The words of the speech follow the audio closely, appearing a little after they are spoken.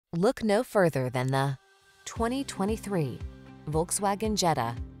Look no further than the 2023 Volkswagen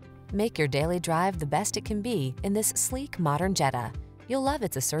Jetta. Make your daily drive the best it can be in this sleek, modern Jetta. You'll love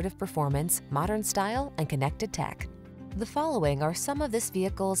its assertive performance, modern style, and connected tech. The following are some of this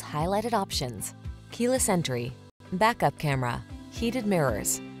vehicle's highlighted options: keyless entry, backup camera, heated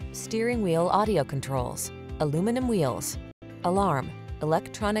mirrors, steering wheel audio controls, aluminum wheels, alarm,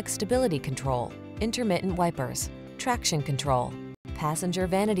 electronic stability control, intermittent wipers, traction control, passenger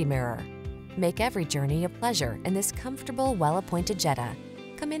vanity mirror. Make every journey a pleasure in this comfortable, well-appointed Jetta.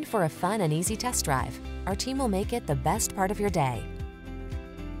 Come in for a fun and easy test drive. Our team will make it the best part of your day.